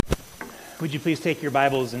Would you please take your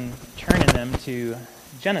Bibles and turn in them to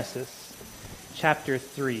Genesis chapter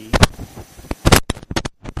 3.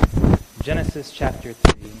 Genesis chapter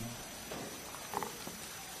 3.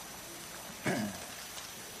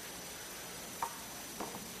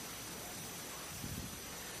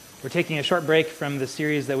 We're taking a short break from the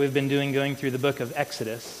series that we've been doing going through the book of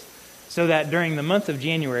Exodus, so that during the month of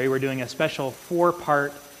January we're doing a special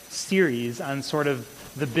 4-part series on sort of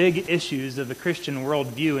the big issues of the Christian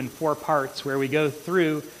worldview in 4 parts, where we go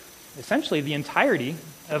through essentially the entirety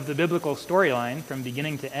of the biblical storyline from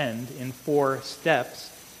beginning to end in 4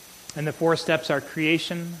 steps. And the 4 steps are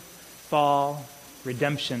creation, fall,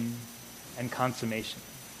 redemption, and consummation.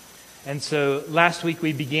 And so last week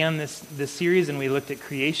we began this series and we looked at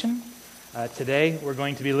creation. Today we're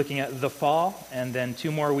going to be looking at the fall, and then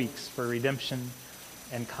 2 more weeks for redemption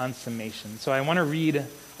and consummation. So I want to read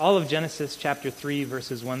all of Genesis chapter 3,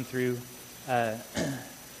 verses 1 through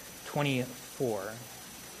 24.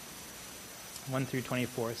 1 through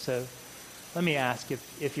 24. So let me ask,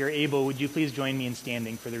 if you're able, would you please join me in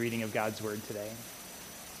standing for the reading of God's Word today?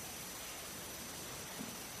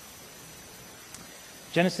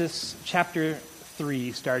 Genesis chapter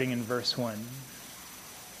 3, starting in verse 1.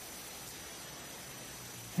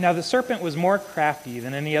 Now the serpent was more crafty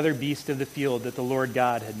than any other beast of the field that the Lord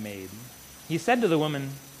God had made. He said to the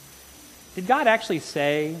woman, "Did God actually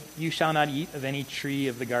say, 'You shall not eat of any tree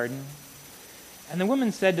of the garden'?" And the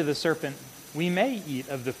woman said to the serpent, "We may eat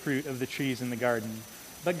of the fruit of the trees in the garden.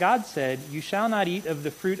 But God said, 'You shall not eat of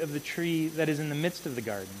the fruit of the tree that is in the midst of the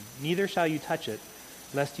garden, neither shall you touch it,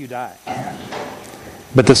 lest you die.'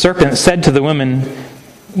 But the serpent said to the woman,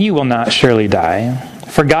 'You will not surely die.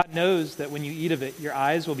 For God knows that when you eat of it, your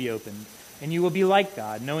eyes will be opened, and you will be like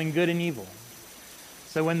God, knowing good and evil.'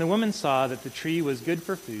 So when the woman saw that the tree was good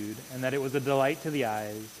for food, and that it was a delight to the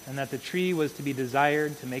eyes, and that the tree was to be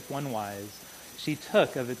desired to make one wise, she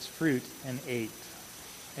took of its fruit and ate.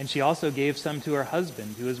 And she also gave some to her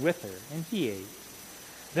husband who was with her, and he ate.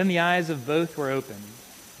 Then the eyes of both were opened,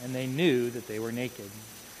 and they knew that they were naked.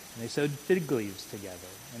 And they sewed fig leaves together,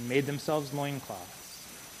 and made themselves loincloths.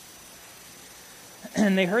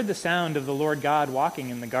 And they heard the sound of the Lord God walking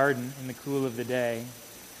in the garden in the cool of the day.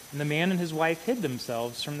 And the man and his wife hid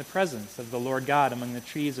themselves from the presence of the Lord God among the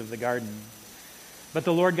trees of the garden. But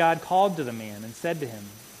the Lord God called to the man and said to him,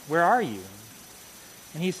 'Where are you?'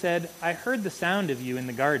 And he said, 'I heard the sound of you in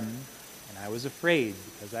the garden, and I was afraid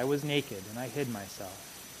because I was naked, and I hid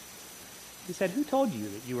myself.' He said, 'Who told you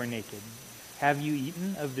that you were naked? Have you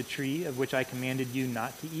eaten of the tree of which I commanded you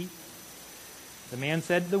not to eat?' The man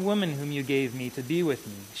said, 'The woman whom you gave me to be with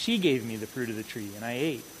me, she gave me the fruit of the tree, and I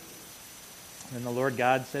ate.' Then the Lord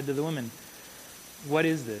God said to the woman, 'What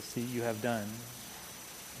is this that you have done?'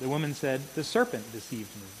 The woman said, 'The serpent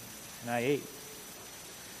deceived me, and I ate.'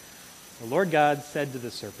 The Lord God said to the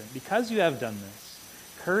serpent, 'Because you have done this,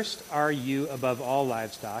 cursed are you above all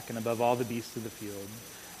livestock and above all the beasts of the field.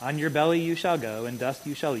 On your belly you shall go, and dust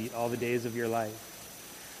you shall eat all the days of your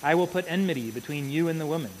life. I will put enmity between you and the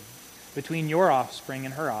woman, between your offspring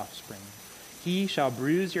and her offspring. He shall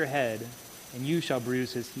bruise your head, and you shall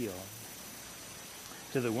bruise his heel.'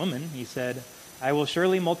 To the woman he said, 'I will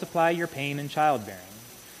surely multiply your pain in childbearing.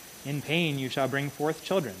 In pain you shall bring forth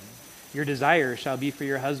children. Your desire shall be for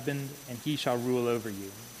your husband, and he shall rule over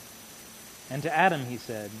you.' And to Adam he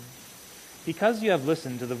said, 'Because you have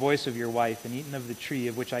listened to the voice of your wife and eaten of the tree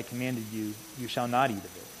of which I commanded you, you shall not eat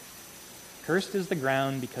of it. Cursed is the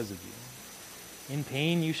ground because of you. In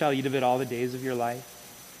pain you shall eat of it all the days of your life.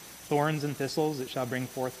 Thorns and thistles it shall bring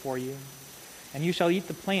forth for you. And you shall eat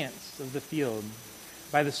the plants of the field.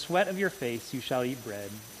 By the sweat of your face you shall eat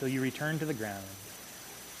bread, till you return to the ground.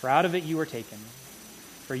 For out of it you were taken.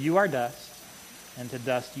 For you are dust, and to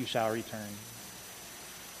dust you shall return.'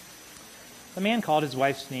 The man called his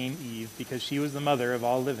wife's name Eve, because she was the mother of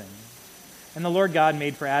all living. And the Lord God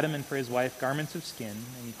made for Adam and for his wife garments of skin,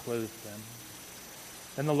 and he clothed them.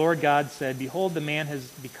 Then the Lord God said, 'Behold, the man has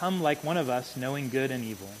become like one of us, knowing good and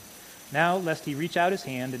evil. Now, lest he reach out his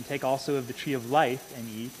hand and take also of the tree of life and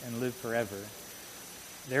eat and live forever.'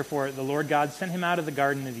 Therefore the Lord God sent him out of the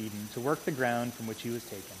Garden of Eden to work the ground from which he was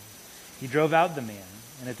taken. He drove out the man,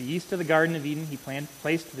 and at the east of the Garden of Eden he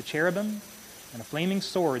placed the cherubim and a flaming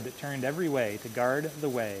sword that turned every way to guard the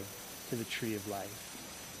way to the tree of life."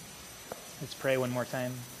 Let's pray one more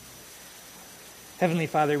time. Heavenly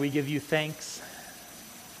Father, we give you thanks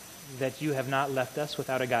that you have not left us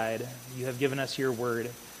without a guide. You have given us your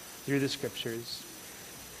word through the scriptures.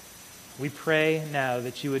 We pray now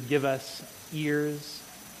that you would give us ears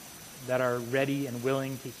that are ready and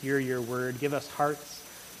willing to hear your word. Give us hearts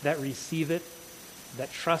that receive it,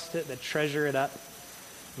 that trust it, that treasure it up.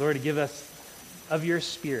 Lord, give us of your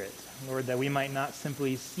Spirit, Lord, that we might not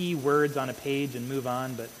simply see words on a page and move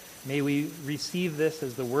on, but may we receive this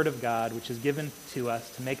as the Word of God, which is given to us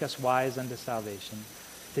to make us wise unto salvation,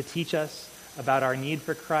 to teach us about our need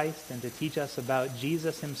for Christ, and to teach us about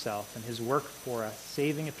Jesus himself and his work for us,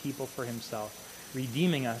 saving a people for himself,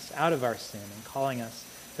 redeeming us out of our sin and calling us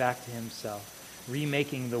back to himself,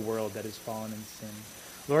 remaking the world that is fallen in sin.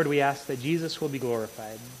 Lord, we ask that Jesus will be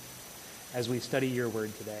glorified as we study your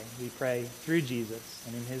word today. We pray through Jesus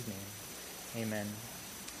and in his name. Amen.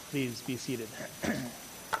 Please be seated.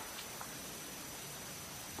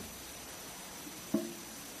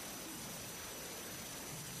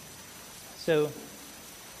 So,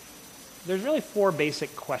 there's really 4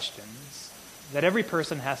 basic questions that every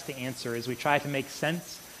person has to answer as we try to make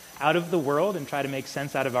sense out of the world and try to make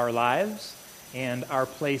sense out of our lives and our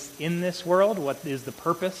place in this world. What is the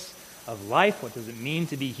purpose of life? What does it mean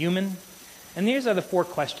to be human? And these are the 4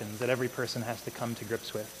 questions that every person has to come to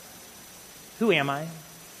grips with. Who am I?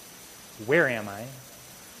 Where am I?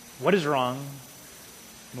 What is wrong?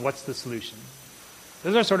 And what's the solution?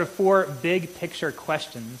 Those are sort of 4 big picture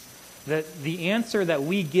questions that the answer that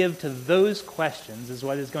we give to those questions is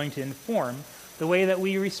what is going to inform the way that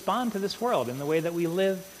we respond to this world and the way that we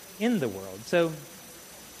live in the world. So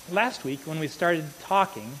last week when we started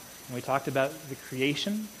talking, and we talked about the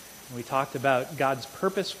creation, and we talked about God's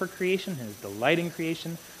purpose for creation, his delight in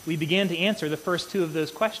creation, we began to answer the first 2 of those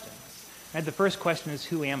questions. Right? The first question is,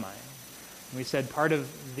 who am I? And we said part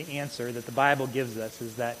of the answer that the Bible gives us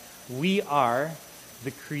is that we are the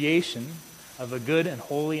creation of a good and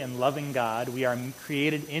holy and loving God. We are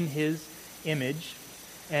created in his image,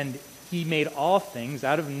 and he made all things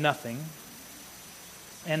out of nothing.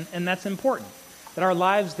 And that's important, that our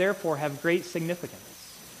lives therefore have great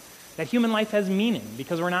significance, that human life has meaning,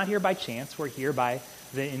 because we're not here by chance, we're here by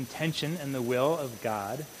the intention and the will of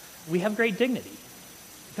God. We have great dignity,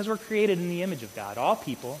 because we're created in the image of God. All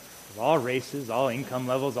people, of all races, all income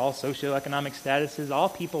levels, all socioeconomic statuses, all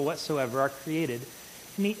people whatsoever are created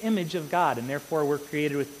in the image of God, and therefore we're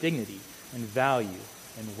created with dignity and value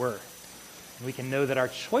and worth. And we can know that our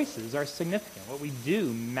choices are significant. What we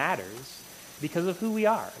do matters because of who we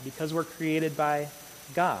are, because we're created by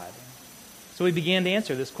God. So we began to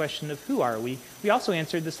answer this question of who are we. We also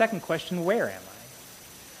answered the second question, where am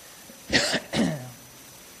I?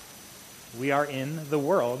 We are in the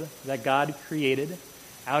world that God created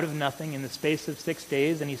out of nothing in the space of 6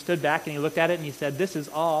 days, and he stood back and he looked at it and he said, this is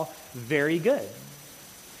all very good.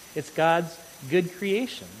 It's God's good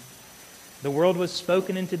creation. The world was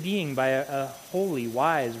spoken into being by a holy,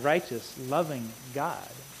 wise, righteous, loving God.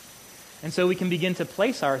 And so we can begin to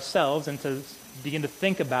place ourselves and to begin to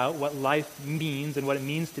think about what life means and what it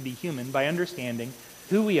means to be human by understanding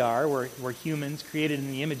who we are. We're humans created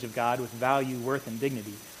in the image of God with value, worth, and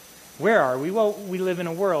dignity. Where are we? Well, we live in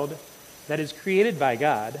a world that is created by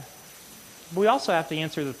God. But we also have to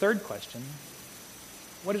answer the third question,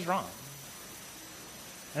 what is wrong?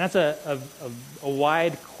 And that's a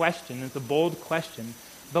wide question. It's a bold question.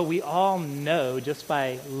 But we all know just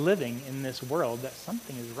by living in this world that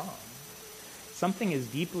something is wrong. Something is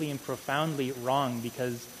deeply and profoundly wrong,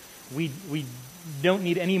 because we don't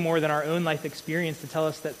need any more than our own life experience to tell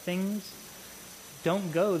us that things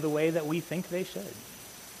don't go the way that we think they should.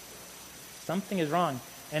 Something is wrong.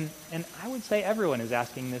 And I would say everyone is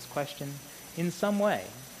asking this question in some way.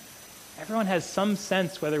 Everyone has some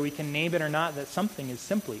sense, whether we can name it or not, that something is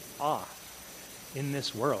simply off in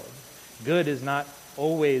this world. Good is not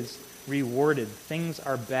always rewarded. Things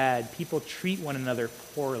are bad. People treat one another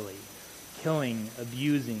poorly, killing,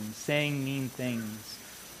 abusing, saying mean things.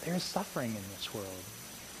 There's suffering in this world.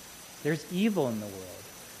 There's evil in the world.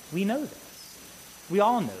 We know this. We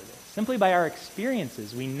all know this. Simply by our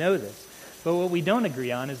experiences, we know this. But what we don't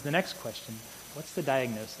agree on is the next question. What's the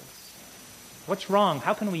diagnosis? What's wrong?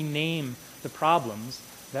 How can we name the problems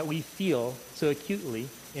that we feel so acutely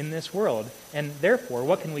in this world? And therefore,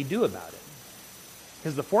 what can we do about it?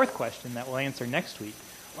 Because the fourth question that we'll answer next week,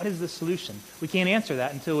 what is the solution? We can't answer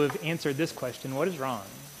that until we've answered this question, what is wrong?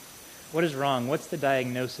 What is wrong? What's the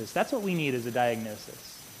diagnosis? That's what we need, as a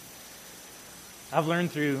diagnosis. I've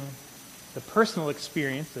learned through the personal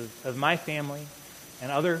experience of my family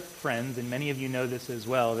and other friends, and many of you know this as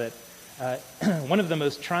well, that one of the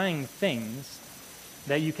most trying things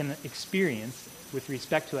that you can experience with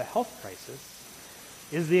respect to a health crisis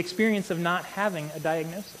is the experience of not having a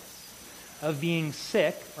diagnosis, of being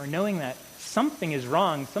sick or knowing that something is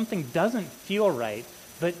wrong, something doesn't feel right,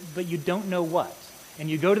 but you don't know what. And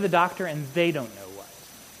you go to the doctor and they don't know what.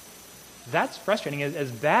 That's frustrating.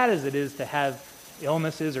 As bad as it is to have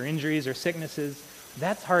illnesses or injuries or sicknesses,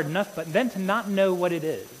 That's hard enough, but then to not know what it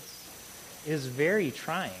is very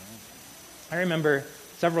trying. I remember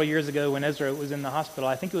several years ago when Ezra was in the hospital,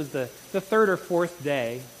 I think it was the third or fourth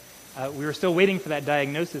day, we were still waiting for that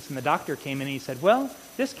diagnosis, and the doctor came in and he said, well,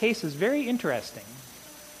 this case is very interesting.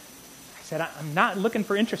 I said, I'm not looking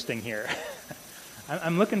for interesting here.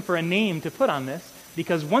 I'm looking for a name to put on this,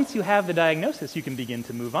 because once you have the diagnosis, you can begin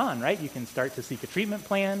to move on, right? You can start to seek a treatment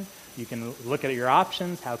plan. You can look at your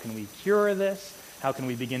options. How can we cure this? How can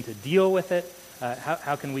we begin to deal with it?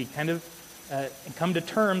 How can we kind of come to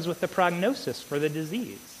terms with the prognosis for the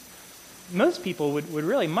disease? Most people would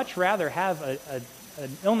really much rather have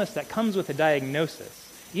an illness that comes with a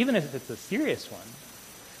diagnosis, even if it's a serious one,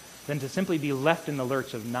 than to simply be left in the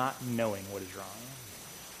lurch of not knowing what is wrong.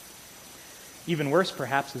 Even worse,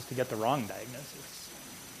 perhaps, is to get the wrong diagnosis.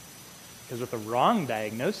 Because with the wrong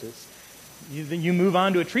diagnosis, you move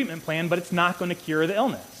on to a treatment plan, but it's not going to cure the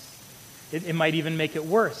illness. It might even make it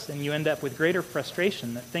worse, and you end up with greater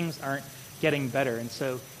frustration that things aren't getting better. And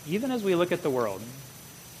so, even as we look at the world,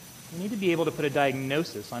 we need to be able to put a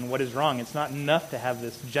diagnosis on what is wrong. It's not enough to have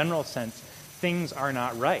this general sense, things are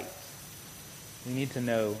not right. We need to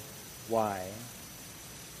know why.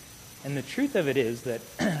 And the truth of it is that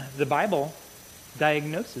the Bible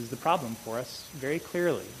diagnoses the problem for us very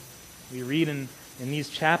clearly. We read in these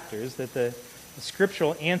chapters that the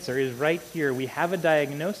scriptural answer is right here. We have a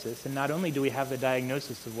diagnosis, and not only do we have the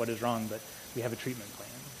diagnosis of what is wrong, but we have a treatment plan.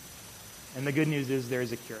 And the good news is there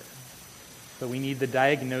is a cure. But we need the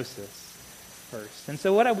diagnosis first. And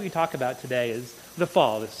so what we talk about today is the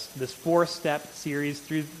fall, this four-step series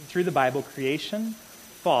through the Bible: creation,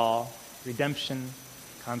 fall, redemption,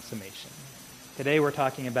 consummation. Today we're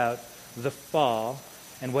talking about the fall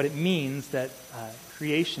and what it means that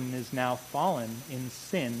creation is now fallen in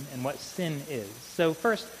sin and what sin is. So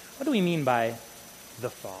first, what do we mean by the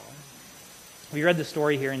fall? We read the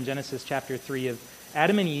story here in Genesis chapter 3 of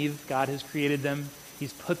Adam and Eve. God has created them.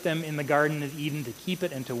 He's put them in the Garden of Eden to keep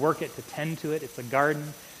it and to work it, to tend to it. It's a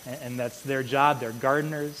garden, and that's their job. They're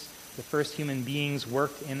gardeners. The first human beings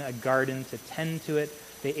worked in a garden to tend to it.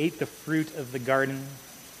 They ate the fruit of the garden.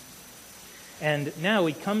 And now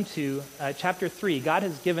we come to chapter 3. God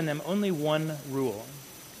has given them only one rule.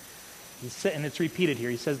 And it's repeated here.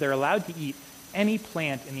 He says they're allowed to eat any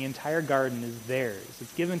plant in the entire garden is theirs.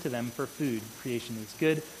 It's given to them for food. Creation is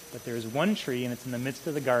good, but there is one tree, and it's in the midst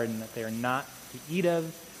of the garden, that they are not to eat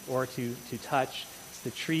of or to touch. It's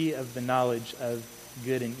the tree of the knowledge of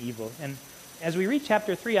good and evil. And as we read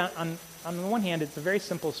chapter 3, on the one hand, it's a very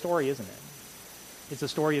simple story, isn't it? It's a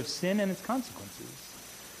story of sin and its consequences.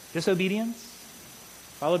 Disobedience,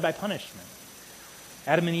 followed by punishment.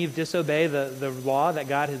 Adam and Eve disobey the law that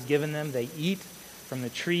God has given them. They eat from the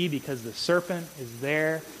tree because the serpent is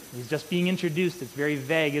there. He's just being introduced. It's very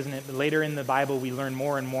vague, isn't it? But later in the Bible, we learn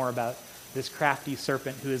more and more about this crafty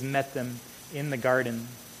serpent who has met them in the garden.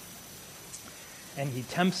 And he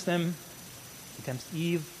tempts them. He tempts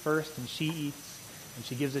Eve first, and she eats. And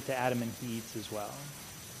she gives it to Adam, and he eats as well.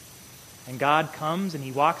 And God comes, and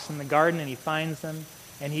he walks in the garden, and he finds them,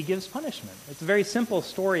 and he gives punishment. It's a very simple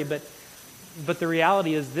story, but the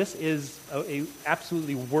reality is this is a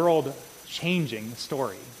absolutely world-changing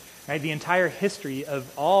story. Right? The entire history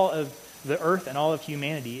of all of the earth and all of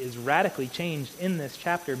humanity is radically changed in this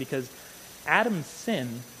chapter, because Adam's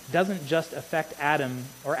sin doesn't just affect Adam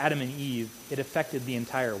or Adam and Eve, it affected the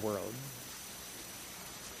entire world.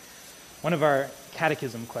 One of our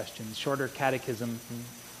catechism questions, shorter catechism,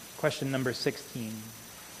 question number 16.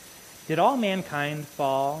 Did all mankind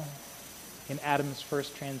fall in Adam's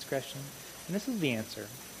first transgression? And this is the answer.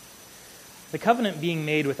 The covenant being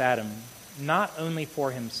made with Adam, not only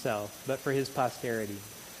for himself, but for his posterity.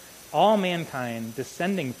 All mankind,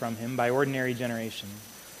 descending from him by ordinary generation,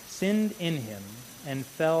 sinned in him and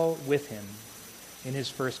fell with him in his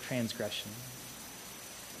first transgression.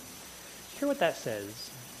 Hear what that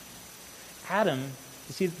says. Adam,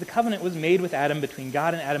 you see, the covenant was made with Adam, between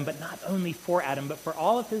God and Adam, but not only for Adam, but for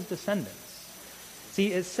all of his descendants.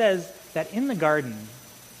 See, it says that in the garden,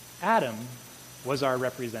 Adam was our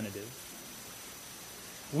representative.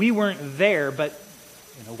 We weren't there, but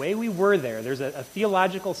in a way we were there. There's a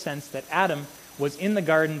theological sense that Adam was in the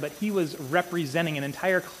garden, but he was representing an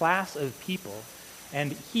entire class of people,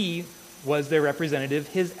 and he was their representative.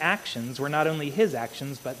 His actions were not only his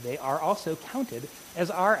actions, but they are also counted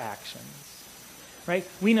as our actions. Right?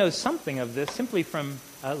 We know something of this simply from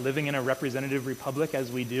living in a representative republic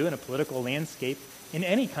as we do in a political landscape in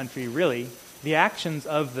any country, really. The actions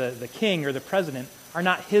of the king or the president are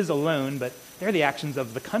not his alone, but they're the actions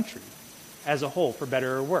of the country as a whole, for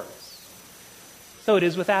better or worse. So it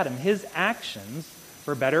is with Adam. His actions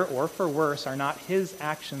for better or for worse, are not his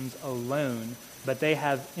actions alone, but they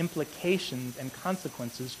have implications and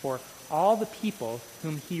consequences for all the people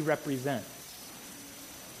whom he represents.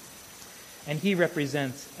 And he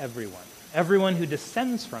represents everyone. Everyone who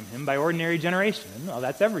descends from him by ordinary generation. And, well,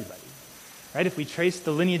 that's everybody. Right? If we trace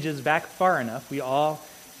the lineages back far enough, we all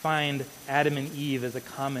find Adam and Eve as a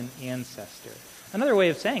common ancestor. Another way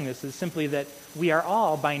of saying this is simply that we are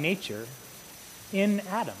all, by nature, in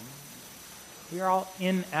Adam. We are all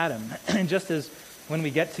in Adam. And just as when we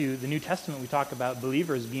get to the New Testament, we talk about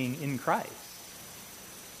believers being in Christ.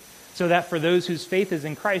 So that for those whose faith is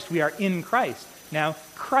in Christ, we are in Christ. Now,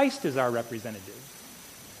 Christ is our representative.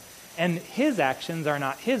 And his actions are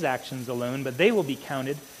not his actions alone, but they will be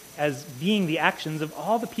counted as being the actions of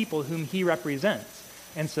all the people whom he represents.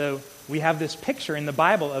 And so we have this picture in the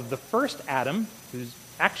Bible of the first Adam, who's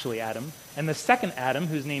actually Adam, and the second Adam,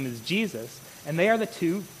 whose name is Jesus. And they are the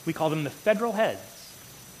two, we call them the federal heads.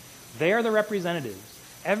 They are the representatives.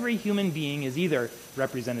 Every human being is either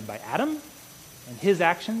represented by Adam, and his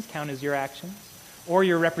actions count as your actions, or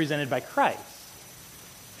you're represented by Christ,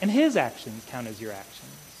 and his actions count as your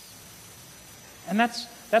actions. And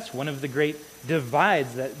that's one of the great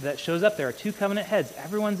divides that shows up. There are two covenant heads.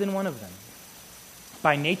 Everyone's in one of them.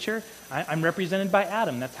 By nature, I'm represented by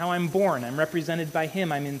Adam. That's how I'm born. I'm represented by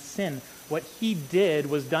him. I'm in sin. What he did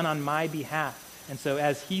was done on my behalf. And so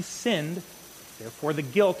as he sinned, therefore the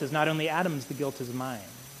guilt is not only Adam's, the guilt is mine.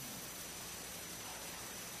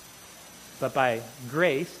 But by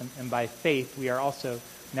grace and by faith, we are also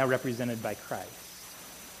now represented by Christ.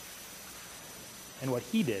 And what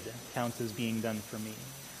he did counts as being done for me.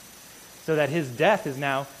 So that his death is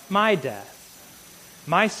now my death.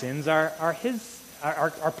 My sins are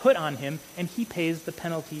put on him, and he pays the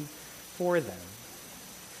penalty for them.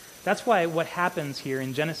 That's why what happens here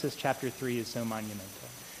in Genesis chapter 3 is so monumental.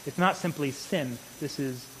 It's not simply sin, this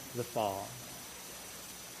is the fall.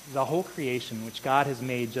 The whole creation, which God has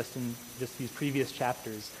made just in these previous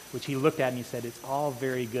chapters, which he looked at and he said, it's all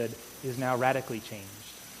very good, is now radically changed,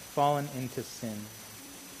 fallen into sin.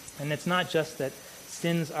 And it's not just that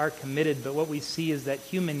sins are committed, but what we see is that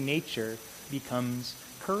human nature becomes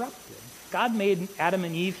corrupted. God made Adam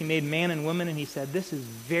and Eve, he made man and woman, and he said, this is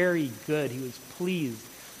very good. He was pleased.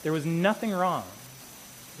 There was nothing wrong.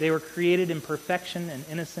 They were created in perfection and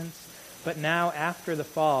innocence, but now after the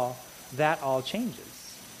fall, that all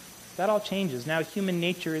changes. That all changes. Now human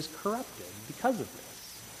nature is corrupted because of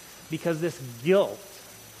this. Because this guilt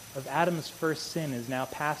of Adam's first sin is now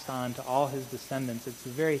passed on to all his descendants. It's the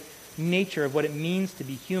very nature of what it means to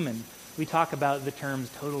be human. We talk about the terms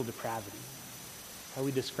total depravity. How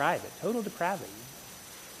we describe it, total depravity.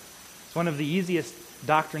 It's one of the easiest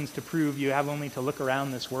doctrines to prove. You have only to look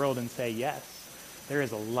around this world and say, yes, there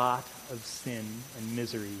is a lot of sin and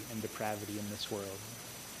misery and depravity in this world.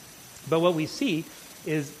 But what we see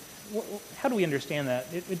is, how do we understand that?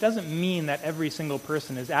 It doesn't mean that every single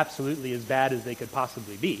person is absolutely as bad as they could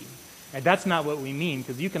possibly be. And that's not what we mean,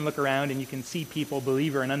 because you can look around and you can see people,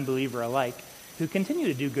 believer and unbeliever alike, who continue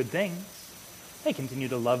to do good things. They continue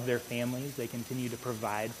to love their families. They continue to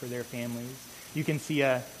provide for their families. You can see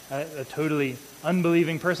a totally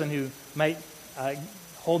unbelieving person who might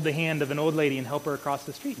hold the hand of an old lady and help her across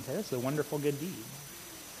the street and say, this is a wonderful good deed.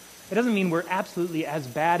 It doesn't mean we're absolutely as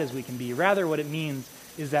bad as we can be. Rather, what it means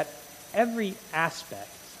is that every aspect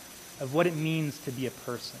of what it means to be a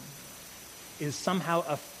person is somehow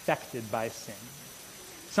affected by sin,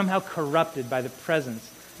 somehow corrupted by the presence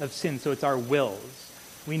of sin. So it's our wills.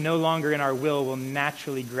 We no longer in our will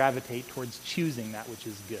naturally gravitate towards choosing that which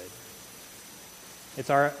is good.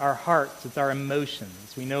 It's our hearts, it's our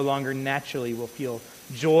emotions. We no longer naturally will feel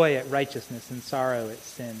joy at righteousness and sorrow at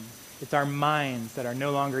sin. It's our minds that are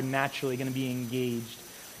no longer naturally going to be engaged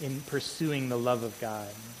in pursuing the love of God.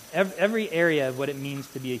 Every area of what it means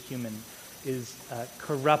to be a human is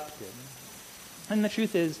corrupted. And the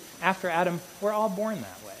truth is, after Adam, we're all born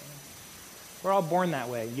that way. We're all born that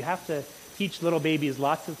way. You have to teach little babies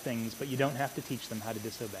lots of things, but you don't have to teach them how to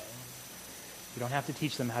disobey. You don't have to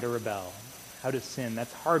teach them how to rebel, how to sin.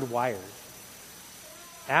 That's hardwired.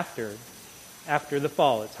 After the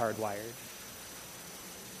fall, it's hardwired.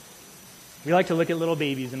 We like to look at little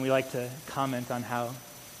babies and we like to comment on how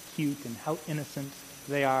cute and how innocent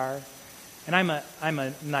they are. And I'm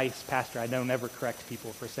a nice pastor. I don't ever correct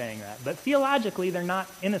people for saying that. But theologically, they're not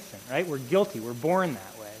innocent, right? We're guilty. We're born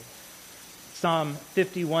that way. Psalm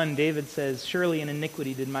 51, David says, "Surely in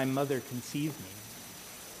iniquity did my mother conceive me."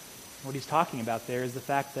 What he's talking about there is the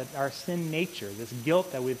fact that our sin nature, this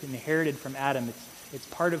guilt that we've inherited from Adam, it's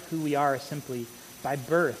part of who we are simply by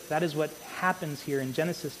birth. That is what happens here in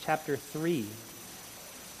Genesis chapter 3.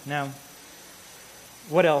 Now,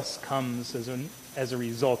 what else comes as a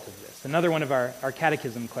result of this? Another one of our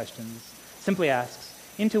catechism questions simply asks,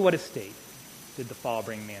 into what estate did the fall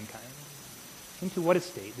bring mankind? Into what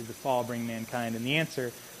estate did the fall bring mankind? And the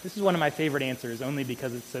answer, this is one of my favorite answers only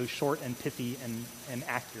because it's so short and pithy and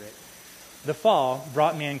accurate. The fall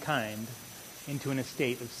brought mankind into an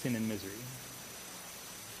estate of sin and misery.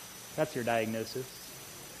 That's your diagnosis.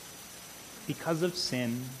 Because of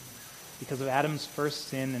sin, because of Adam's first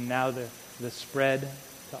sin and now the spread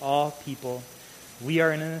to all people, we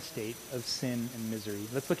are in an estate of sin and misery.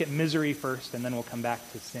 Let's look at misery first, and then we'll come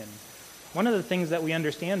back to sin. One of the things that we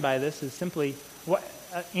understand by this is simply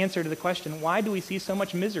answer to the question, why do we see so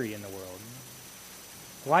much misery in the world?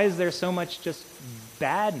 Why is there so much just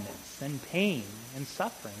badness and pain and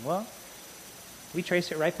suffering? Well, we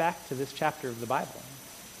trace it right back to this chapter of the Bible.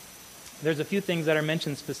 There's a few things that are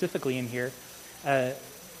mentioned specifically in here.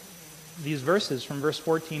 These verses from verse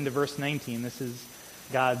 14 to verse 19, this is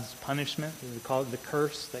God's punishment. We call it the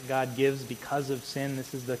curse that God gives because of sin.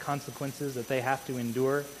 This is the consequences that they have to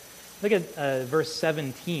endure. Look at verse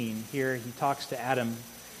 17 here. He talks to Adam,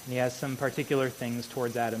 and he has some particular things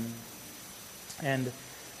towards Adam. And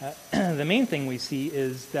the main thing we see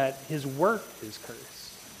is that his work is cursed.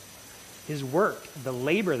 His work, the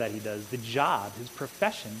labor that he does, the job, his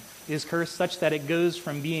profession, is cursed such that it goes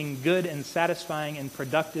from being good and satisfying and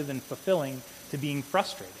productive and fulfilling to being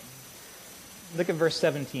frustrating. Look at verse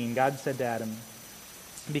 17. God said to Adam,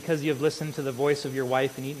 because you have listened to the voice of your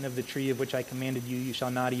wife and eaten of the tree of which I commanded you, you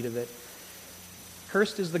shall not eat of it.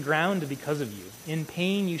 Cursed is the ground because of you. In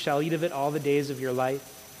pain you shall eat of it all the days of your life.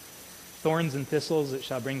 Thorns and thistles it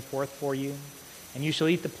shall bring forth for you. And you shall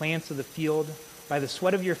eat the plants of the field. By the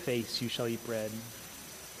sweat of your face you shall eat bread,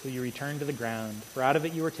 till you return to the ground. For out of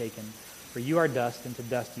it you were taken. For you are dust, and to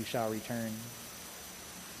dust you shall return.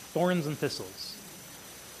 Thorns and thistles.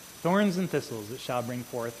 Thorns and thistles it shall bring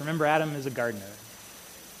forth. Remember, Adam is a gardener.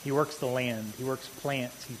 He works the land. He works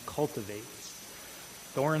plants. He cultivates.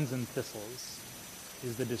 Thorns and thistles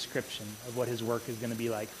is the description of what his work is going to be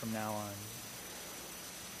like from now on.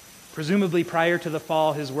 Presumably, prior to the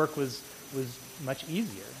fall, his work was much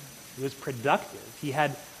easier. It was productive. He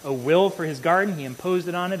had a will for his garden. He imposed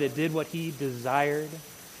it on it. It did what he desired.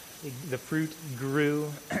 The fruit grew.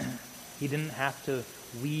 He didn't have to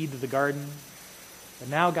weed the garden. But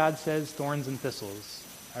now God says thorns and thistles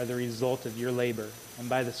are the result of your labor, and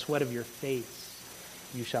by the sweat of your face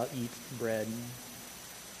you shall eat bread.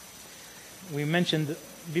 We mentioned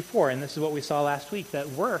before, and this is what we saw last week, that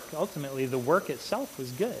work, ultimately, the work itself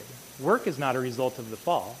was good. Work is not a result of the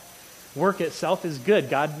fall. Work itself is good.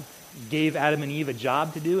 God gave Adam and Eve a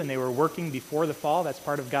job to do, and they were working before the fall. That's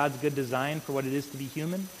part of God's good design for what it is to be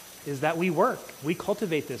human, is that we work. We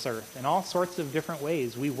cultivate this earth in all sorts of different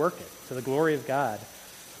ways. We work it to the glory of God.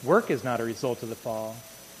 Work is not a result of the fall,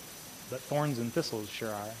 but thorns and thistles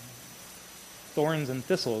sure are. Thorns and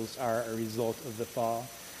thistles are a result of the fall.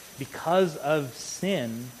 Because of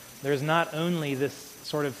sin, there's not only this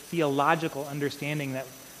sort of theological understanding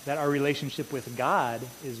that our relationship with God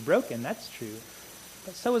is broken, that's true,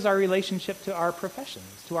 but so is our relationship to our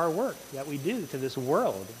professions, to our work that we do, to this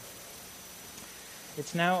world.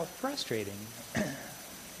 It's now frustrating.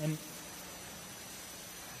 And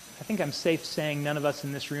I think I'm safe saying none of us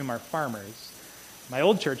in this room are farmers. My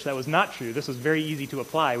old church, that was not true. This was very easy to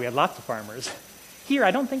apply. We had lots of farmers. Here,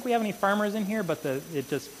 I don't think we have any farmers in here, but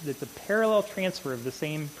it's a parallel transfer of the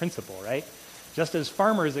same principle, right? Just as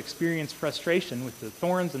farmers experience frustration with the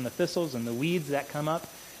thorns and the thistles and the weeds that come up,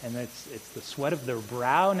 and it's the sweat of their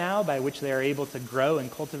brow now by which they are able to grow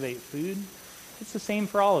and cultivate food, it's the same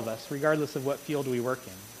for all of us, regardless of what field we work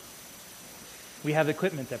in. We have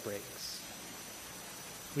equipment that breaks.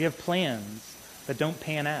 We have plans that don't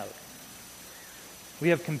pan out. We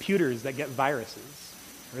have computers that get viruses,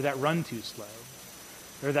 or that run too slow,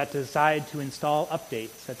 or that decide to install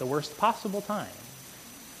updates at the worst possible time.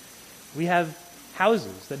 We have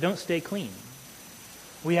houses that don't stay clean.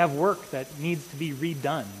 We have work that needs to be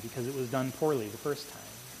redone because it was done poorly the first time.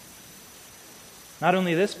 Not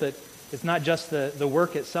only this, but it's not just the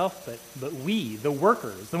work itself, but we, the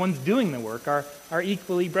workers, the ones doing the work, are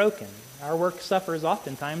equally broken. Our work suffers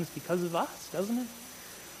oftentimes because of us, doesn't it?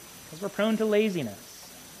 Because we're prone to laziness.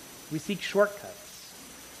 We seek shortcuts.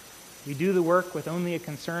 We do the work with only a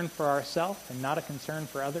concern for ourselves and not a concern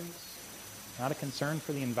for others, not a concern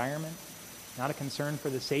for the environment, not a concern for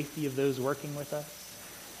the safety of those working with us.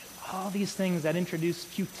 All these things that introduce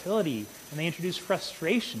futility and they introduce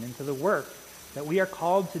frustration into the work that we are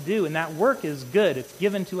called to do. And that work is good. It's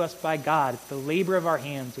given to us by God. It's the labor of our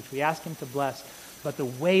hands, which we ask Him to bless. But the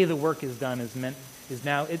way the work is done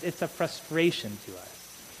it's a frustration to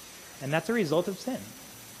us. And that's a result of sin.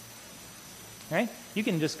 right? You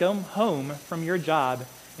can just go home from your job,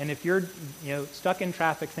 and if you're stuck in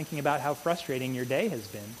traffic thinking about how frustrating your day has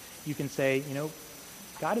been, you can say,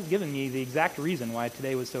 God has given me the exact reason why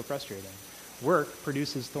today was so frustrating. Work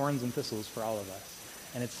produces thorns and thistles for all of us,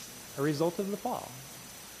 and it's a result of the fall.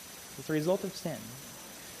 It's a result of sin.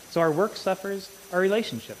 So our work suffers, our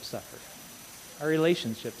relationships suffer. Our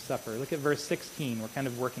relationships suffer. Look at verse 16. We're kind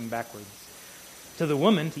of working backwards. To the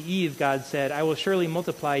woman, to Eve, God said, I will surely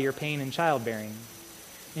multiply your pain in childbearing.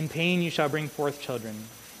 In pain you shall bring forth children.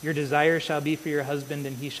 Your desire shall be for your husband,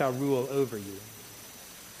 and he shall rule over you.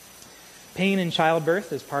 Pain in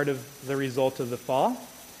childbirth is part of the result of the fall,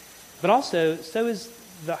 but also so is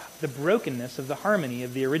the brokenness of the harmony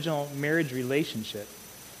of the original marriage relationship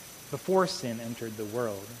before sin entered the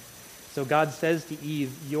world. So God says to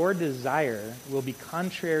Eve, your desire will be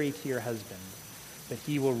contrary to your husband, but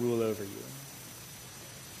he will rule over you.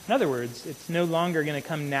 In other words, it's no longer going to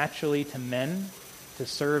come naturally to men to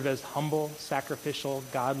serve as humble, sacrificial,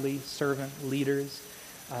 godly servant leaders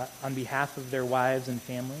on behalf of their wives and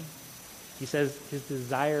family. He says his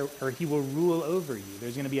desire, or he will rule over you.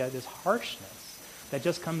 There's going to be this harshness that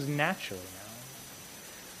just comes naturally now.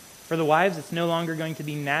 For the wives, it's no longer going to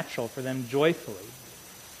be natural for them joyfully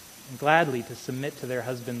and gladly to submit to their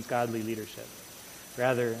husband's godly leadership.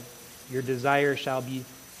 Rather, your desire shall be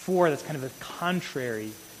for, that's kind of a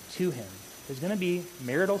contrary to him. There's going to be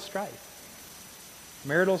marital strife.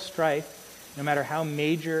 Marital strife, no matter how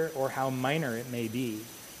major or how minor it may be,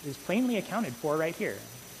 is plainly accounted for right here.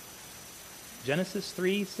 Genesis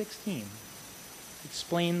 3:16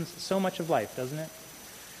 explains so much of life, doesn't it?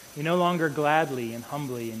 We no longer gladly and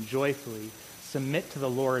humbly and joyfully submit to the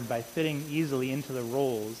Lord by fitting easily into the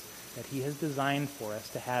roles that he has designed for us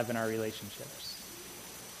to have in our relationships.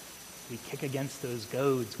 We kick against those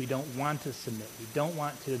goads. We don't want to submit. We don't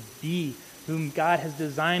want to be whom God has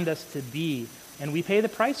designed us to be, and we pay the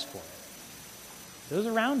price for it. Those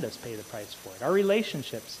around us pay the price for it. Our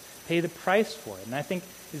relationships pay the price for it. And I think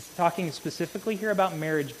it's talking specifically here about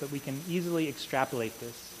marriage, but we can easily extrapolate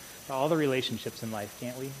this to all the relationships in life,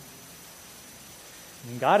 can't we?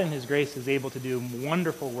 And God in his grace is able to do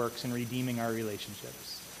wonderful works in redeeming our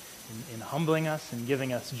relationships, in humbling us and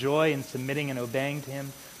giving us joy and submitting and obeying to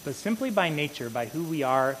him. But simply by nature, by who we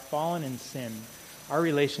are, fallen in sin, our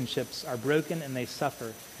relationships are broken and they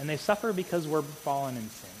suffer. And they suffer because we're fallen in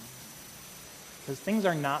sin. Because things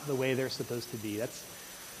are not the way they're supposed to be. That's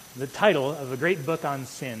the title of a great book on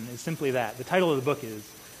sin is simply that. The title of the book is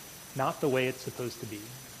Not the Way It's Supposed to Be.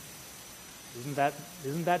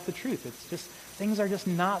 Isn't that the truth? It's just, things are just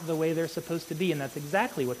not the way they're supposed to be, and that's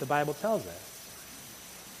exactly what the Bible tells us.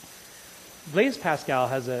 Blaise Pascal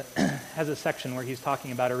has a section where he's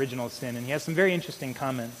talking about original sin, and he has some very interesting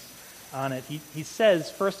comments on it. He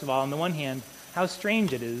says, first of all, on the one hand, how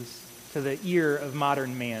strange it is to the ear of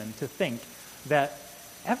modern man to think that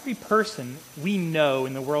every person we know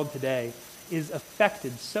in the world today is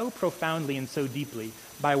affected so profoundly and so deeply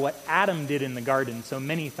by what Adam did in the garden so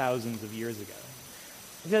many thousands of years ago.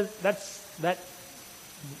 Because that's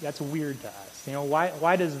weird to us.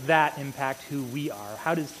 Why does that impact who we are?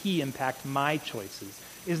 How does he impact my choices?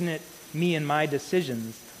 Isn't it me and my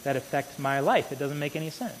decisions that affect my life? It doesn't make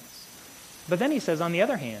any sense. But then he says, on the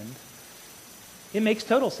other hand, it makes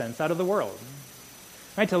total sense out of the world.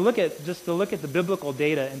 Right, to look at the biblical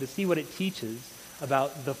data and to see what it teaches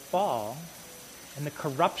about the fall and the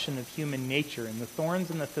corruption of human nature and the thorns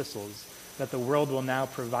and the thistles that the world will now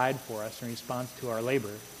provide for us in response to our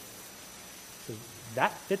labor. So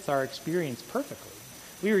that fits our experience perfectly.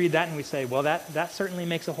 We read that and we say, well, that certainly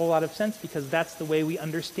makes a whole lot of sense because that's the way we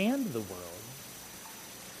understand the world.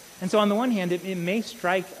 And so on the one hand, it may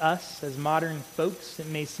strike us as modern folks, it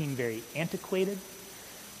may seem very antiquated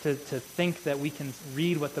to think that we can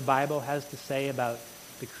read what the Bible has to say about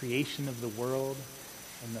the creation of the world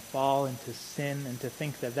and the fall into sin, and to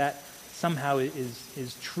think that somehow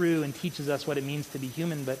is true and teaches us what it means to be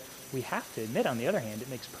human. But we have to admit, on the other hand, it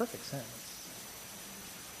makes perfect sense.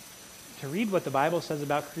 To read what the Bible says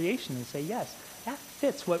about creation and say, yes, that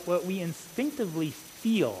fits what we instinctively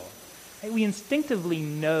feel. Right? We instinctively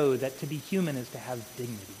know that to be human is to have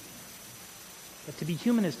dignity. That to be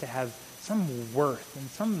human is to have some worth and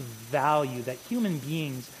some value, that human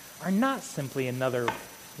beings are not simply another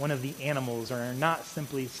one of the animals, or are not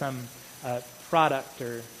simply some product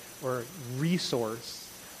or resource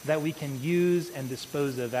that we can use and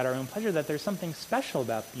dispose of at our own pleasure, that there's something special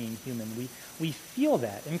about being human. We feel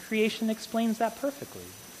that, and creation explains that perfectly.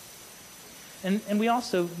 And we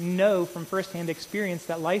also know from firsthand experience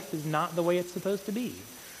that life is not the way it's supposed to be,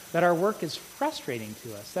 that our work is frustrating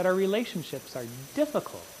to us, that our relationships are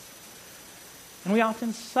difficult. And we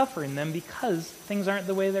often suffer in them because things aren't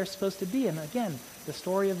the way they're supposed to be. And again, the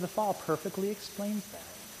story of the fall perfectly explains that.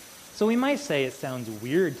 So we might say it sounds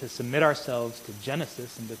weird to submit ourselves to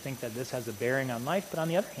Genesis and to think that this has a bearing on life, but on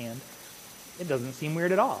the other hand, it doesn't seem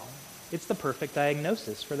weird at all. It's the perfect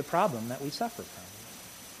diagnosis for the problem that we suffer from.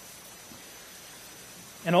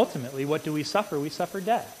 And ultimately, what do we suffer? We suffer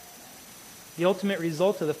death. The ultimate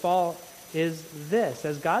result of the fall is this.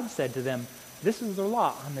 As God said to them, this is the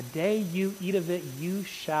law. On the day you eat of it, you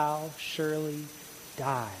shall surely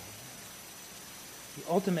die. The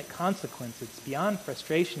ultimate consequence, it's beyond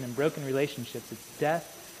frustration and broken relationships. It's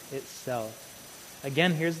death itself.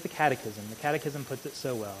 Again, here's the Catechism. The Catechism puts it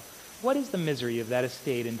so well. What is the misery of that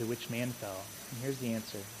estate into which man fell? And here's the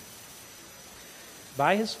answer.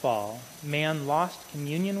 By his fall, man lost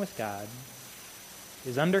communion with God,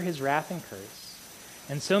 is under his wrath and curse,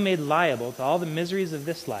 and so made liable to all the miseries of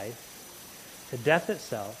this life, to death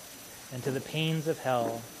itself, and to the pains of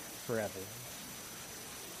hell forever.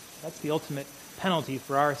 That's the ultimate penalty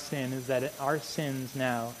for our sin, is that our sins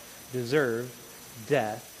now deserve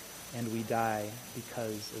death, and we die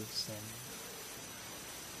because of sin.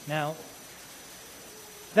 Now,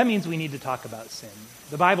 that means we need to talk about sin.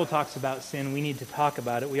 The Bible talks about sin. We need to talk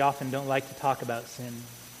about it. We often don't like to talk about sin.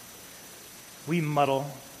 We muddle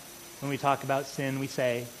when we talk about sin. We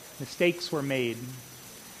say, mistakes were made.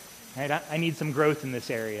 Right? I need some growth in this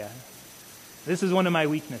area. This is one of my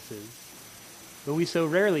weaknesses. But we so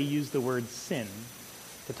rarely use the word sin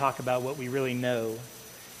to talk about what we really know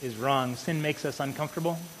is wrong. Sin makes us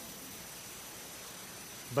uncomfortable.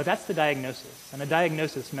 But that's the diagnosis. And a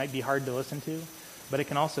diagnosis might be hard to listen to, but it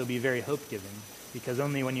can also be very hope-giving, because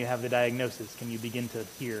only when you have the diagnosis can you begin to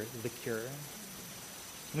hear the cure.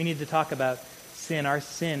 We need to talk about sin. Our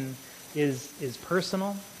sin is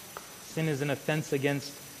personal. Sin is an offense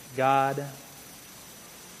against God.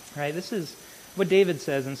 Right? This is what David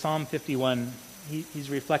says in Psalm 51. He's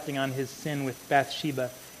reflecting on his sin with Bathsheba,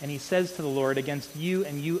 and he says to the Lord, against you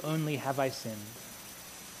and you only have I sinned.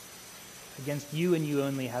 Against you and you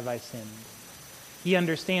only have I sinned. He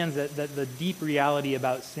understands that the deep reality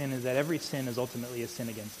about sin is that every sin is ultimately a sin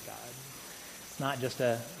against God. It's not just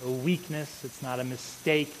a weakness. It's not a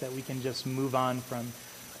mistake that we can just move on from.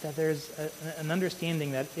 But that there's an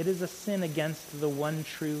understanding that it is a sin against the one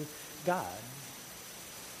true God.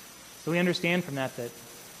 So we understand from that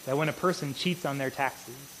when a person cheats on their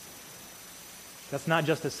taxes, that's not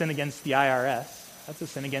just a sin against the IRS. That's a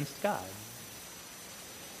sin against God.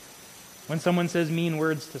 When someone says mean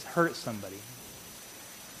words to hurt somebody,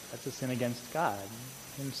 that's a sin against God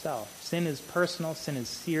himself. Sin is personal. Sin is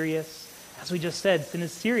serious. As we just said, sin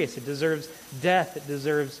is serious. It deserves death. It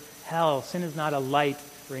deserves hell. Sin is not a light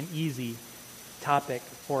or an easy topic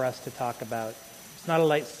for us to talk about. It's not a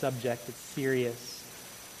light subject. It's serious.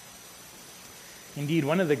 Indeed,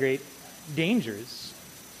 one of the great dangers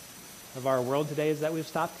of our world today is that we've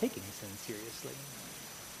stopped taking sin seriously.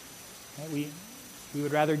 Right? We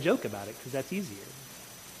would rather joke about it because that's easier.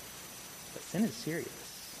 But sin is serious.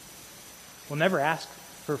 We'll never ask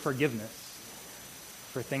for forgiveness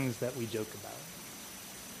for things that we joke about.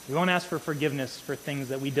 We won't ask for forgiveness for things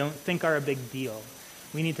that we don't think are a big deal.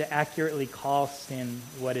 We need to accurately call sin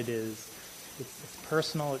what it is. It's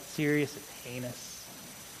personal, it's serious, it's heinous.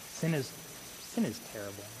 Sin is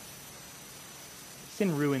terrible.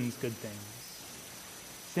 Sin ruins good things.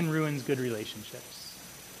 Sin ruins good relationships.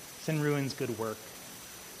 Sin ruins good work.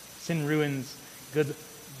 Sin ruins good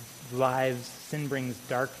lives. Sin brings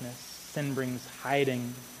darkness. Sin brings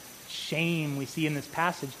hiding, shame. We see in this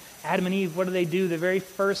passage, Adam and Eve, what do? The very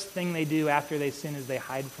first thing they do after they sin is they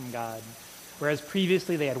hide from God. Whereas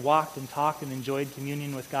previously they had walked and talked and enjoyed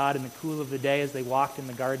communion with God in the cool of the day as they walked in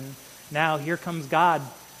the garden. Now here comes God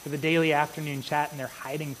for the daily afternoon chat, and they're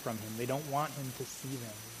hiding from him. They don't want him to see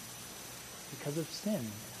them because of sin.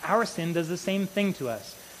 Our sin does the same thing to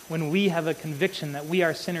us. When we have a conviction that we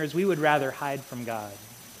are sinners, we would rather hide from God.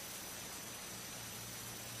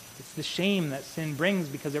 It's the shame that sin brings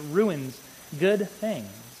because it ruins good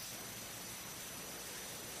things.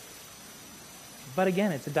 But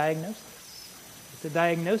again, it's a diagnosis. It's a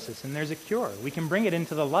diagnosis, and there's a cure. We can bring it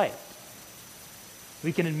into the light.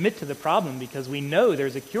 We can admit to the problem because we know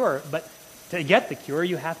there's a cure, but to get the cure,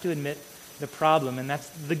 you have to admit the problem. And that's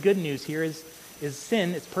the good news here is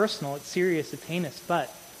sin. It's personal, it's serious, it's heinous,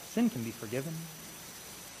 but sin can be forgiven.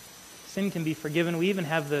 Sin can be forgiven. We even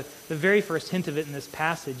have the very first hint of it in this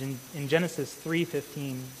passage in Genesis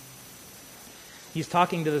 3:15. He's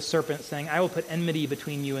talking to the serpent saying, I will put enmity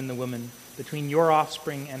between you and the woman, between your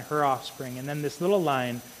offspring and her offspring. And then this little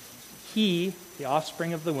line, he, the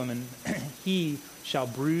offspring of the woman, he shall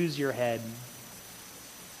bruise your head.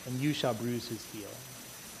 and you shall bruise his heel.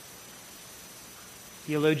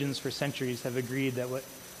 Theologians for centuries have agreed that what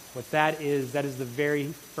that is the very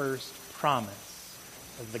first promise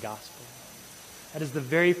of the gospel. That is the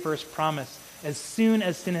very first promise. As soon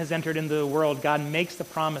as sin has entered into the world, God makes the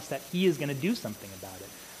promise that he is going to do something about it.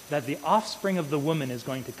 That the offspring of the woman is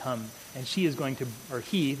going to come, and she is going to, or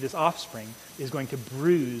he, this offspring, is going to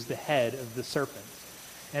bruise the head of the serpent.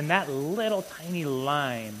 And that little tiny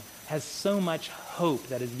line has so much hope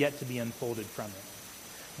that is yet to be unfolded from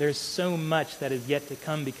it. There's so much that is yet to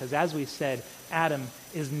come because, as we said, Adam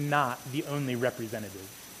is not the only representative.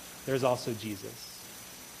 There's also Jesus.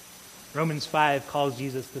 Romans 5 calls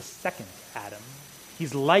Jesus the second Adam.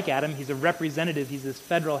 He's like Adam. He's a representative. He's this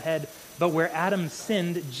federal head. But where Adam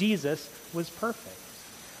sinned, Jesus was perfect.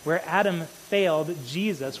 Where Adam failed,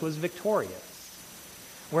 Jesus was victorious.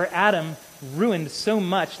 Where Adam ruined so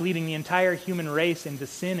much, leading the entire human race into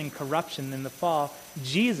sin and corruption in the fall,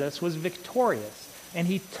 Jesus was victorious. And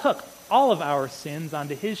he took all of our sins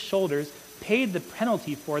onto his shoulders, paid the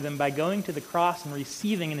penalty for them by going to the cross and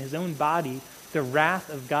receiving in his own body the wrath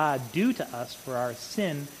of God due to us for our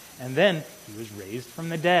sin, and then he was raised from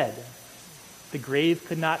the dead. The grave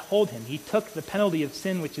could not hold him. He took the penalty of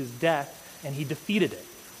sin, which is death, and he defeated it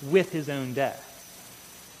with his own death.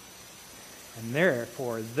 And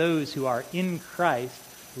therefore, those who are in Christ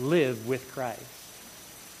live with Christ.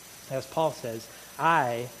 As Paul says,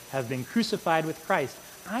 I have been crucified with Christ.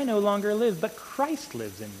 I no longer live, but Christ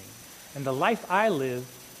lives in me. And the life I live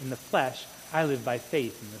in the flesh, I live by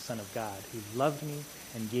faith in the Son of God, who loved me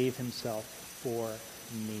and gave himself for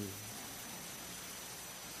me.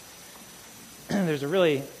 There's a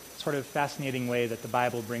really sort of fascinating way that the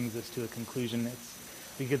Bible brings this to a conclusion.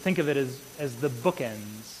 You could think of it as the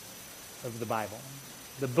bookends of the Bible.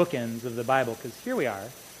 The bookends of the Bible, because here we are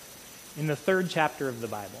in the third chapter of the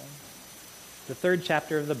Bible. The third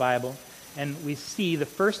chapter of the Bible, and we see the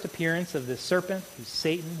first appearance of the serpent, who's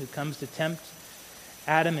Satan, who comes to tempt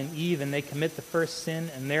Adam and Eve, and they commit the first sin,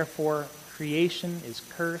 and therefore creation is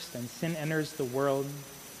cursed and sin enters the world.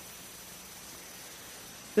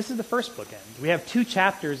 This is the first bookend. We have 2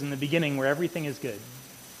 chapters in the beginning where everything is good.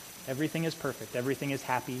 Everything is perfect. Everything is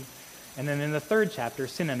happy. And then in the third chapter,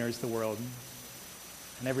 sin enters the world,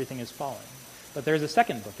 and everything is fallen. But there's a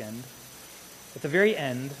second bookend. At the very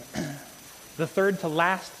end, the third to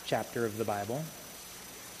last chapter of the Bible.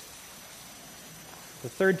 The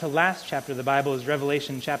third to last chapter of the Bible is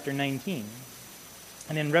Revelation chapter 19.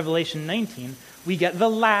 And in Revelation 19, we get the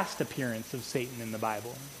last appearance of Satan in the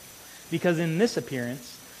Bible. Because in this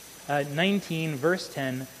appearance, 19 verse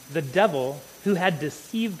 10, the devil who had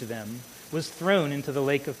deceived them was thrown into the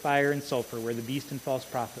lake of fire and sulfur where the beast and false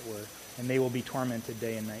prophet were, and they will be tormented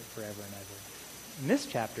day and night forever and ever. In this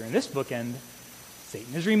chapter, in this bookend,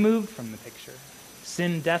 Satan is removed from the picture.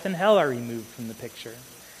 Sin, death, and hell are removed from the picture.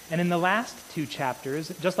 And in the last 2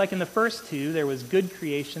 chapters, just like in the first 2, there was good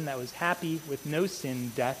creation that was happy with no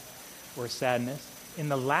sin, death, or sadness. In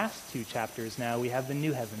the last 2 chapters now, we have the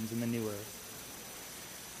new heavens and the new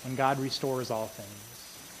earth, when God restores all things.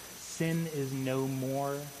 Sin is no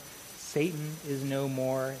more. Satan is no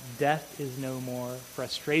more. Death is no more.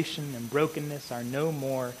 Frustration and brokenness are no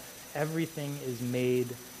more. Everything is made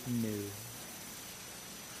new.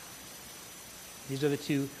 These are the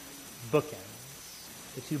 2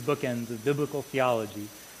 bookends, the 2 bookends of biblical theology.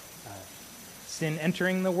 Sin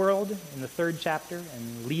entering the world in the 3rd chapter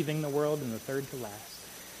and leaving the world in the 3rd to last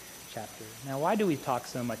chapter. Now, why do we talk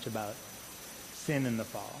so much about sin and the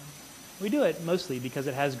fall? We do it mostly because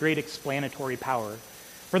it has great explanatory power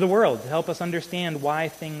for the world to help us understand why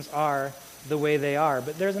things are the way they are.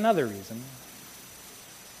 But there's another reason.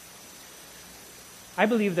 I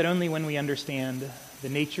believe that only when we understand the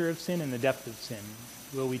nature of sin and the depth of sin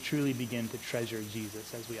will we truly begin to treasure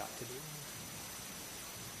Jesus as we ought to do.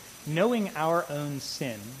 Knowing our own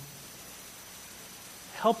sin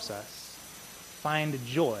helps us find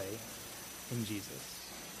joy in Jesus.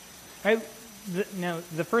 Right? Now,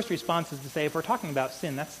 the first response is to say, if we're talking about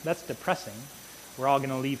sin, that's depressing. We're all going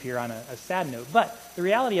to leave here on a sad note. But the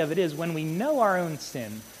reality of it is, when we know our own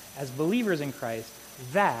sin as believers in Christ,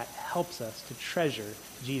 that helps us to treasure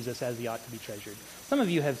Jesus as he ought to be treasured. Some of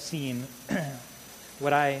you have seen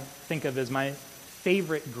what I think of as my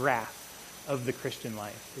favorite graph of the Christian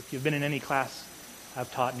life. If you've been in any class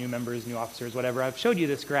I've taught, new members, new officers, whatever, I've showed you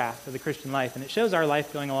this graph of the Christian life, and it shows our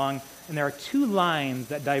life going along, and there are 2 lines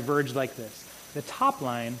that diverge like this. The top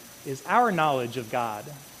line is our knowledge of God,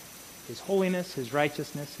 his holiness, his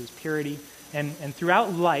righteousness, his purity, and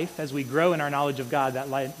throughout life, as we grow in our knowledge of God,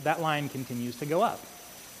 that line continues to go up.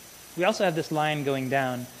 We also have this line going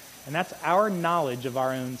down, and that's our knowledge of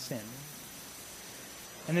our own sin.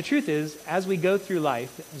 And the truth is, as we go through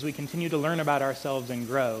life, as we continue to learn about ourselves and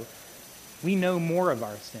grow, we know more of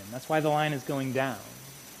our sin. That's why the line is going down.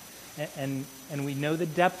 And we know the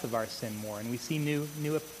depth of our sin more, and we see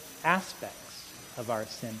new aspects of our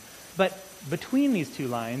sin. But between these two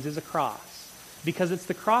lines is a cross, because it's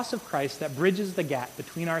the cross of Christ that bridges the gap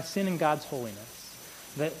between our sin and God's holiness,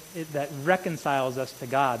 that reconciles us to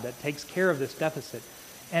God, that takes care of this deficit.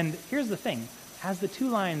 And here's the thing. As the two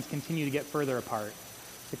lines continue to get further apart,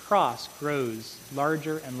 the cross grows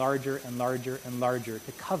larger and larger and larger and larger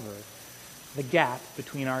to cover the gap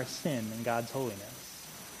between our sin and God's holiness.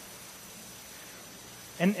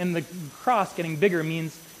 And the cross getting bigger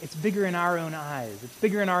means it's bigger in our own eyes. It's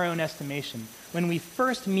bigger in our own estimation. When we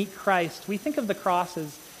first meet Christ, we think of the cross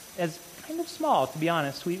as kind of small, to be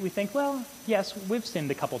honest. We think, well, yes, we've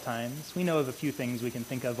sinned a couple times. We know of a few things we can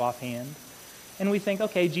think of offhand. And we think,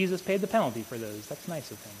 okay, Jesus paid the penalty for those. That's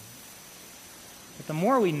nice of him. But the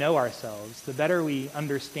more we know ourselves, the better we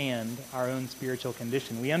understand our own spiritual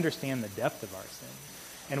condition. We understand the depth of our sin.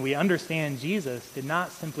 And we understand Jesus did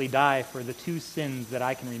not simply die for the two sins that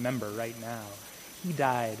I can remember right now. He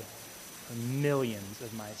died for millions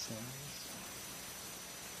of my sins.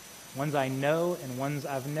 Ones I know and ones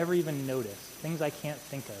I've never even noticed. Things I can't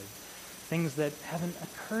think of. Things that haven't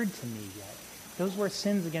occurred to me yet. Those were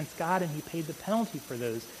sins against God, and he paid the penalty for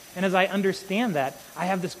those. And as I understand that, I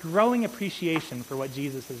have this growing appreciation for what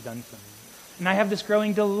Jesus has done for me. And I have this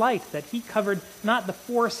growing delight that he covered not the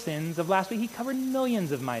 4 sins of last week, he covered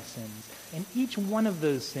millions of my sins. And each one of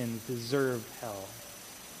those sins deserved hell.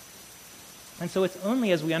 And so it's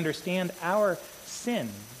only as we understand our sin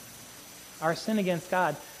against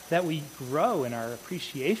God, that we grow in our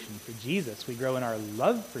appreciation for Jesus. We grow in our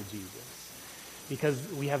love for Jesus. Because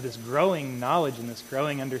we have this growing knowledge and this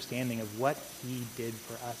growing understanding of what he did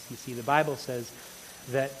for us. You see, the Bible says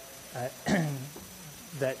that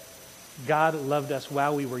that God loved us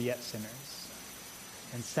while we were yet sinners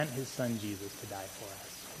and sent his son Jesus to die for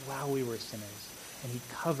us while we were sinners. And he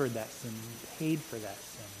covered that sin. He paid for that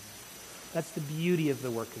sin. That's the beauty of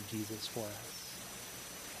the work of Jesus for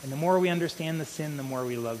us. And the more we understand the sin, the more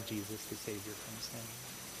we love Jesus, the Savior from sin.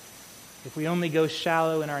 If we only go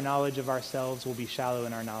shallow in our knowledge of ourselves, we'll be shallow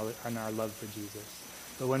in our love for Jesus.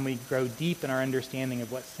 But when we grow deep in our understanding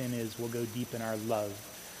of what sin is, we'll go deep in our love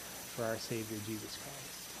for our Savior, Jesus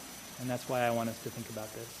Christ. And that's why I want us to think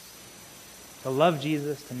about this. To love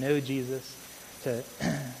Jesus, to know Jesus, to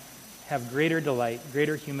have greater delight,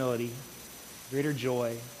 greater humility, greater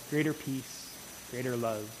joy, greater peace, greater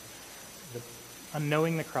love.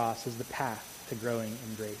 Knowing the cross is the path to growing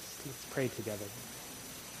in grace. Let's pray together.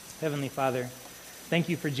 Heavenly Father, thank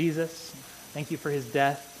you for Jesus. Thank you for his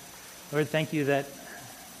death. Lord, thank you that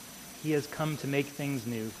he has come to make things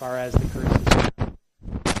new, far as the curse is found.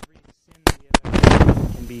 Every sin that we have ever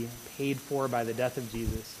done can be paid for by the death of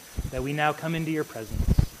Jesus, that we now come into your presence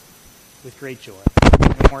with great joy.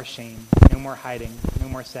 No more shame, no more hiding, no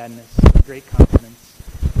more sadness, great confidence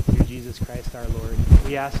through Jesus Christ our Lord.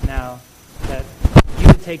 We ask now that you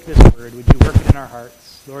would take this word, would you work it in our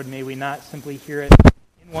hearts? Lord, may we not simply hear it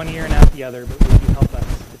in one ear and out the other, but would you help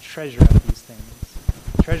us to treasure up these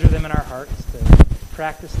things, treasure them in our hearts, to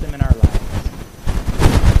practice them in our lives.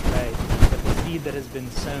 We pray that the seed that has been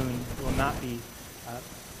sown will not be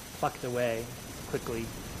plucked away quickly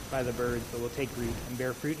by the birds, but will take root and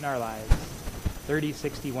bear fruit in our lives 30,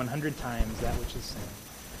 60, 100 times that which is sown.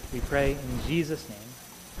 We pray in Jesus' name.